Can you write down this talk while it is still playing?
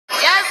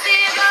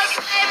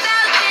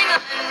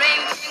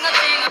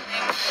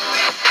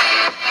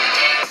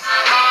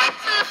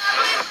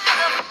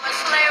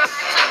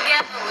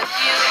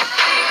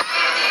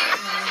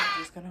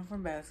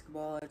from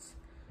basketball. It's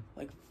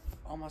like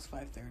almost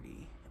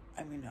 5:30.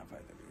 I mean, not 5:30.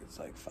 It's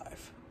like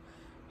 5.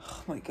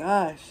 Oh my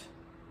gosh.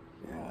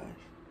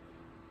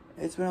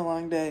 It's been a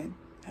long day.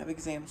 I have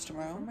exams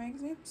tomorrow. For my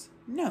exams?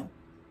 No.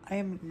 I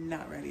am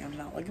not ready. I'm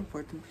not looking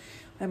forward to them.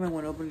 I have my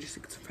window open just to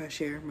get some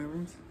fresh air in my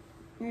room.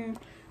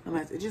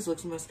 It just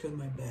looks messed with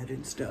my bed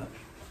and stuff.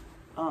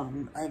 I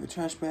have a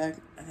trash bag,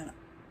 and then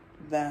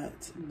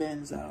that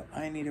bin's out.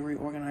 I need to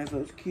reorganize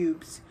those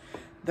cubes.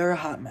 They're a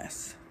hot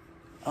mess.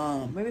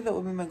 Maybe that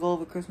will be my goal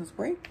of a Christmas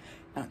break.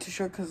 Not too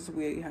sure because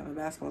we have a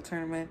basketball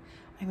tournament.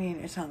 I mean,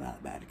 it's not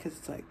that bad because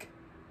it's like,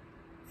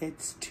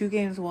 it's 2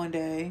 games one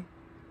day,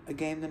 a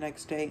game the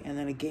next day, and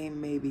then a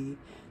game maybe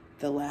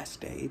the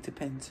last day. It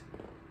depends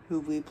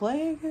who we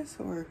play, I guess,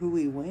 or who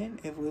we win,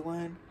 if we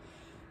win.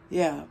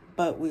 Yeah,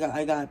 but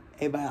I got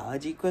a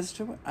biology quiz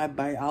a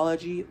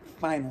biology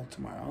final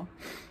tomorrow,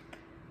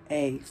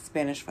 a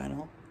Spanish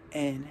final,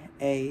 and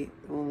a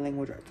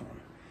language arts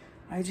one.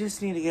 I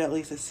just need to get at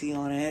least a C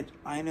on it.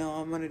 I know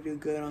I'm going to do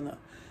good on the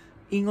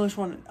English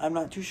one. I'm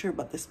not too sure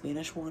about the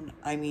Spanish one.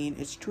 I mean,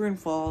 it's true and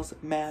false,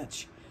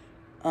 match.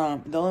 The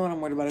only one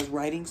I'm worried about is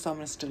writing, so I'm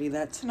going to study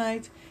that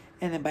tonight.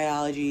 And then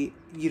biology,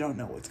 you don't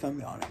know what's going to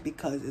be on it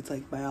because it's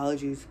like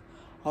biology's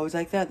always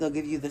like that. They'll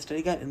give you the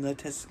study guide and the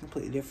test is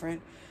completely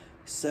different.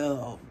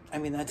 So, I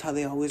mean, that's how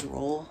they always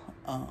roll.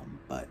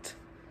 But,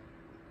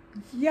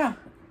 yeah.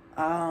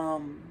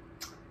 9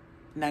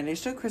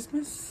 days till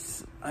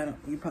Christmas.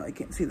 You probably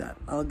can't see that.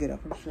 I'll get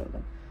up and show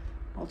them.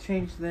 I'll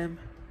change them.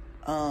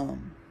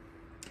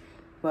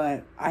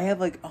 But I have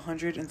like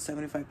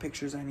 175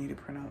 pictures I need to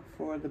print out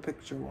for the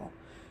picture wall.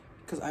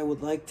 Because I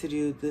would like to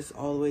do this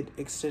all the way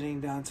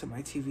extending down to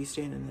my TV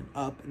stand and then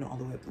up and all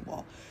the way up the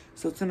wall.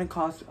 So it's going to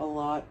cost a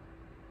lot.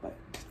 But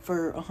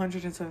for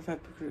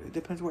 175 pictures, it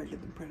depends where I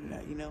get them printed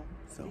at, you know?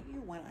 So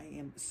when I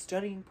am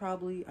studying,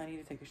 probably, I need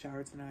to take a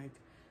shower tonight.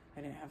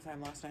 I didn't have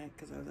time last night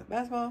because I was at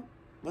basketball.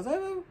 What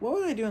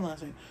was I doing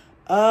last night?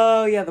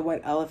 Oh, yeah, the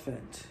white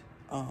elephant.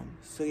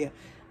 So yeah,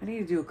 I need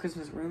to do a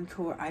Christmas room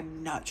tour.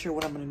 I'm not sure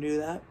what I'm going to do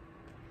that.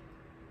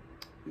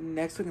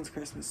 Next weekend's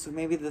Christmas, so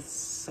maybe the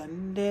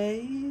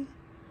Sunday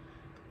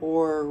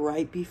or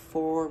right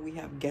before we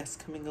have guests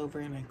coming over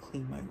and I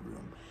clean my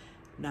room.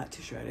 Not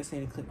too sure. I just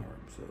need to clean my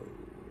room, so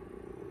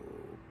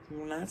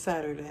not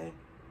Saturday.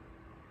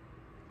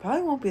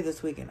 Probably won't be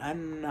this weekend.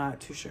 I'm not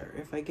too sure.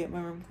 If I get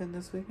my room cleaned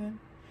this weekend,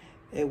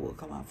 it will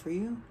come out for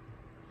you.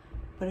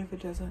 But if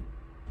it doesn't,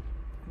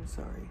 I'm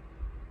sorry.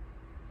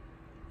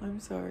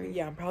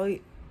 Yeah, I'm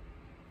probably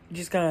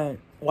just gonna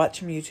watch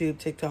some YouTube,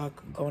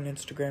 TikTok, go on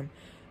Instagram,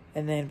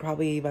 and then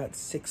probably about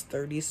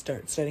 6:30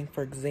 start studying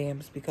for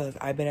exams because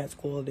I've been at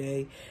school all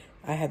day.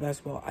 I had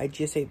basketball. I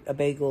just ate a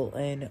bagel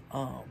and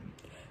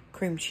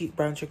cream cheese,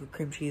 brown sugar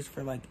cream cheese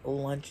for like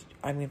lunch.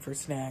 For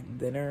snack,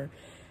 dinner.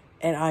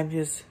 And I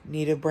just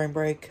need a brain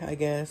break, I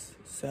guess.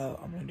 So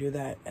I'm gonna do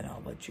that and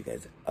I'll let you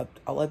guys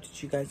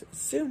update you guys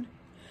soon.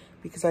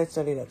 Because I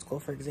studied at school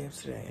for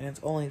exams today and it's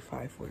only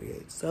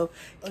 5:48. So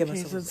okay,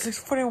 so it's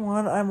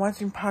 6:41. I'm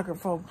watching Pocket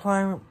Full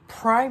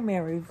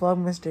Primary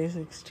Vlogmas Day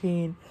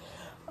 16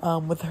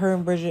 with her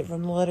and Bridget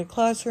from the Letter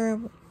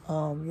Classroom.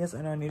 Yes,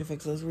 I know I need to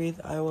fix those wreaths.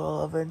 I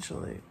will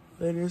eventually.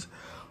 They just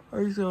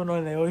are so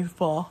annoying. They always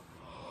fall.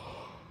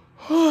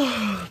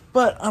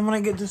 But I'm gonna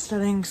get to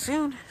studying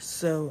soon,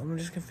 so I'm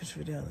just gonna finish the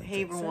video.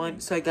 Hey everyone,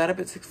 so I got up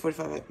at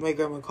 6:45. My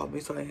grandma called me,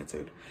 so I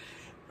answered.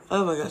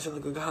 Oh my gosh, I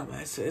look like a hot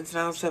mess. It's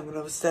now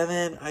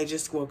 7:07. I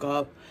just woke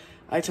up.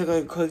 I took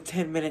a quick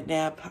 10-minute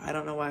nap. I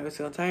don't know why I was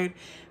so tired,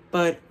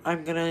 but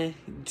I'm gonna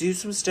do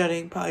some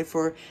studying, probably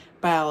for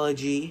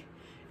biology,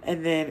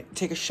 and then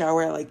take a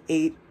shower at like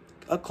 8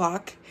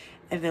 o'clock,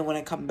 and then when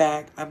I come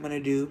back, I'm gonna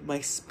do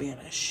my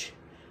Spanish.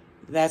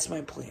 That's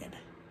my plan.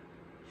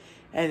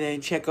 And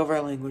then check over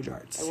our language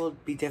arts. I will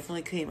be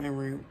definitely cleaning my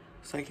room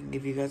so I can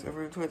give you guys a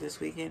room tour this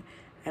weekend.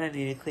 And I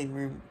need a clean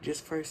room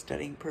just for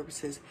studying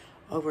purposes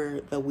over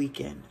the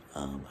weekend.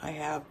 I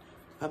have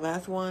a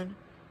math one,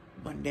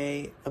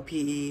 Monday, a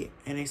PE,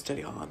 and a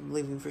study hall. I'm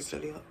leaving for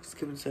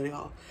skipping study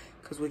hall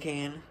because we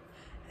can.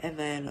 And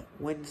then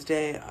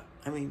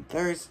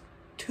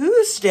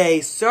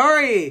Tuesday,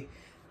 sorry.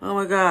 Oh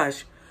my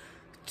gosh.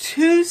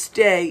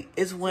 Tuesday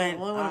is when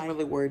the only one I'm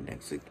really worried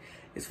next week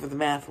is for the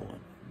math one.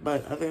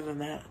 But other than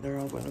that, they're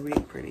all going to be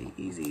pretty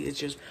easy. It's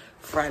just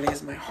Friday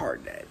is my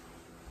hard day.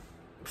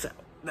 So,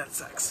 that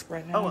sucks.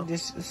 Right now, I'm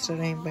just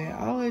studying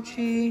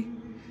biology.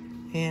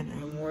 And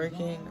I'm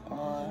working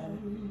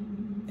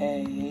on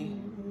a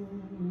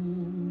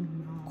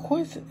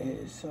quiz.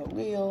 So,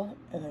 wheel.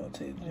 And then I'll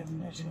tell you the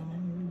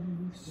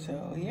definition.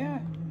 So, yeah.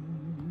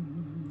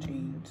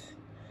 Jeans.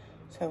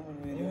 So, I'm going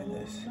to be doing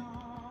this.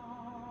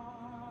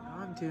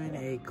 I'm doing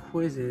a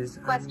quizzes.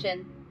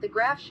 Question. The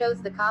graph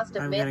shows the cost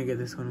of... I'm gonna get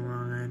this one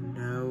wrong, I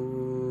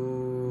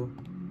know.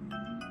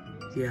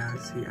 Yeah,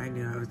 see, I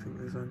knew I was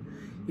thinking this one.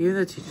 Even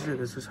the teacher said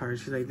this was hard.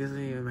 She's like, this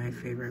isn't even my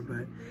favorite,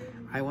 but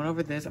I went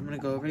over this. I'm gonna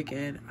go over it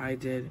again. I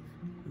did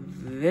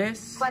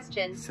this.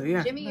 Question. So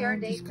yeah. Jimmy, your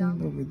I'm just going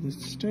over this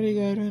study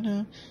guide right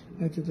now.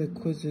 I did the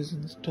quizzes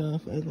and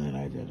stuff, and then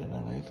I did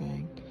another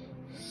thing.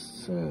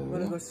 So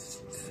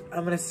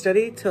I'm gonna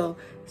study till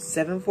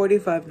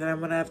 7:45. Then I'm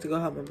gonna have to go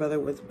help my brother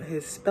with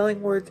his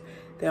spelling words.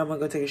 Then I'm gonna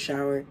go take a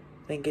shower.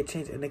 Then get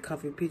changed into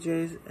comfy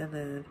PJs. And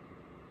then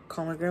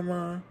call my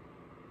grandma.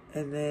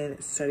 And then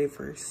study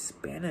for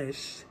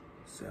Spanish.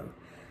 So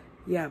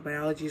yeah,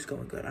 biology is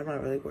going good. I'm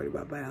not really worried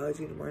about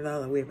biology anymore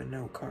now that we have a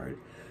note card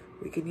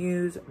we can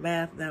use.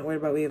 Math, not worried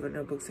about. We have a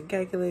notebooks and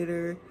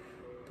calculator.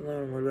 The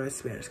only one worried about is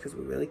Spanish because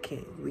we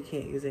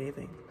can't use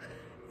anything.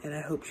 And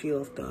I hope she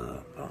left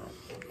the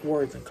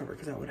words uncovered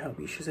because that would help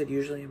you. She said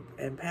usually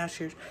in past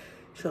years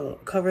she'll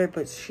cover it,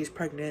 but she's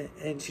pregnant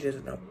and she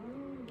doesn't know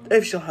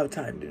if she'll have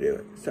time to do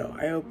it. So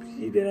I hope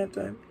she did have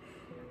time.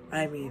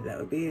 I mean, that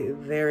would be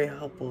very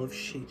helpful if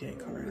she didn't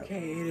cover it.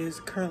 Okay, it is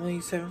currently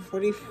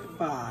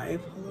 7:45.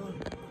 Hold on.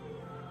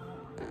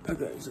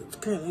 Okay, so it's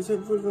currently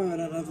 7:45. I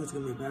don't know if it's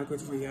going to be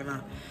backwards for you or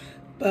not.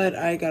 But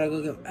I gotta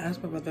go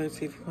ask my brother to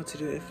see if he wants to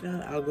do it. If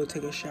not, I'll go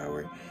take a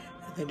shower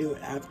and then do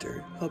it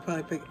after. He'll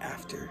probably pick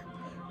after.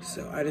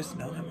 So I just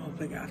know him, he'll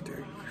pick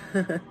after.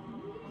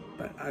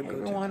 But I'll go.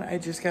 Everyone, I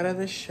just got out of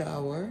the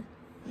shower.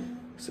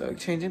 So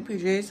changing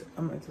PJs.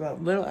 It's about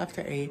a little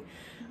after 8.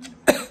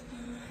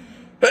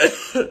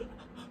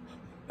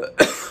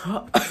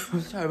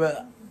 I'm sorry about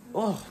that.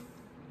 Oh,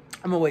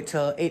 I'm gonna wait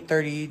till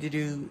 8:30 to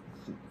do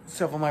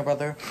stuff with my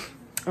brother.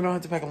 I don't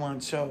have to pack a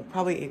lunch, so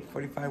probably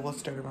 8:45 we'll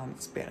start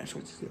around Spanish,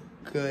 which is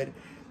good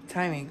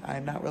timing.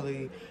 I'm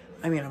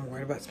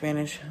worried about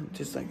Spanish.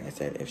 Just like I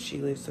said, if she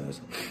leaves those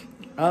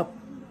up,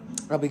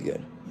 I'll be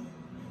good.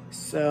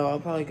 So I'll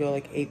probably go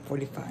like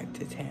 8:45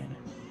 to 10.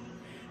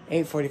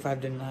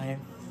 8:45 to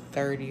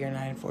 9:30 or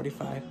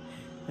 9:45.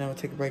 Then we'll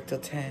take a break till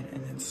 10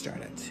 and then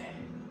start at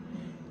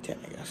 10,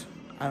 I guess.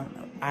 I don't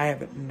know. I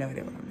have no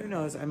idea what I'm doing. Who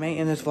knows? I may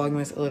end this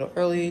VlogMas a little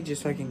early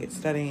just so I can get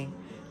studying.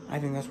 I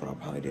think that's what I'll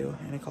probably do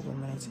in a couple of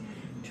minutes.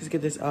 Just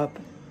get this up.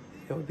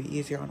 It would be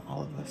easier on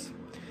all of us.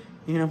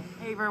 You know?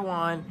 Hey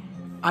everyone.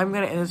 I'm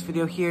going to end this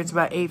video here. It's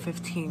about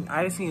 8:15.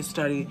 I just need to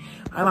study.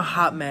 I'm a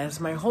hot mess.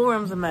 My whole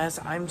room's a mess.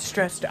 I'm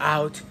stressed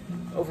out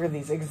over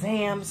these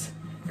exams.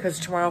 Because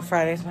tomorrow,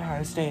 Friday, is my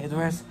hardest day. The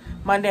rest,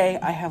 Monday,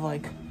 I have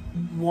like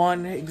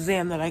one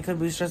exam that I could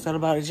be stressed out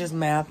about. It's just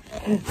math.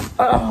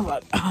 Oh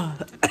my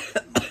God.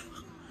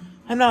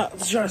 I'm not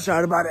stressed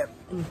out about it.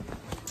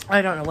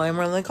 I don't know why I'm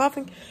really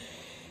coughing.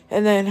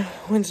 And then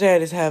Wednesday I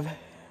just have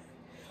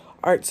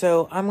art.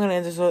 So I'm going to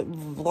end this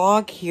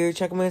vlog here.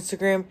 Check out my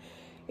Instagram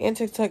and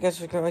TikTok. Guys,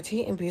 subscribe to my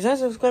tea. And peace out.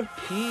 Subscribe.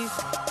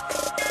 Peace.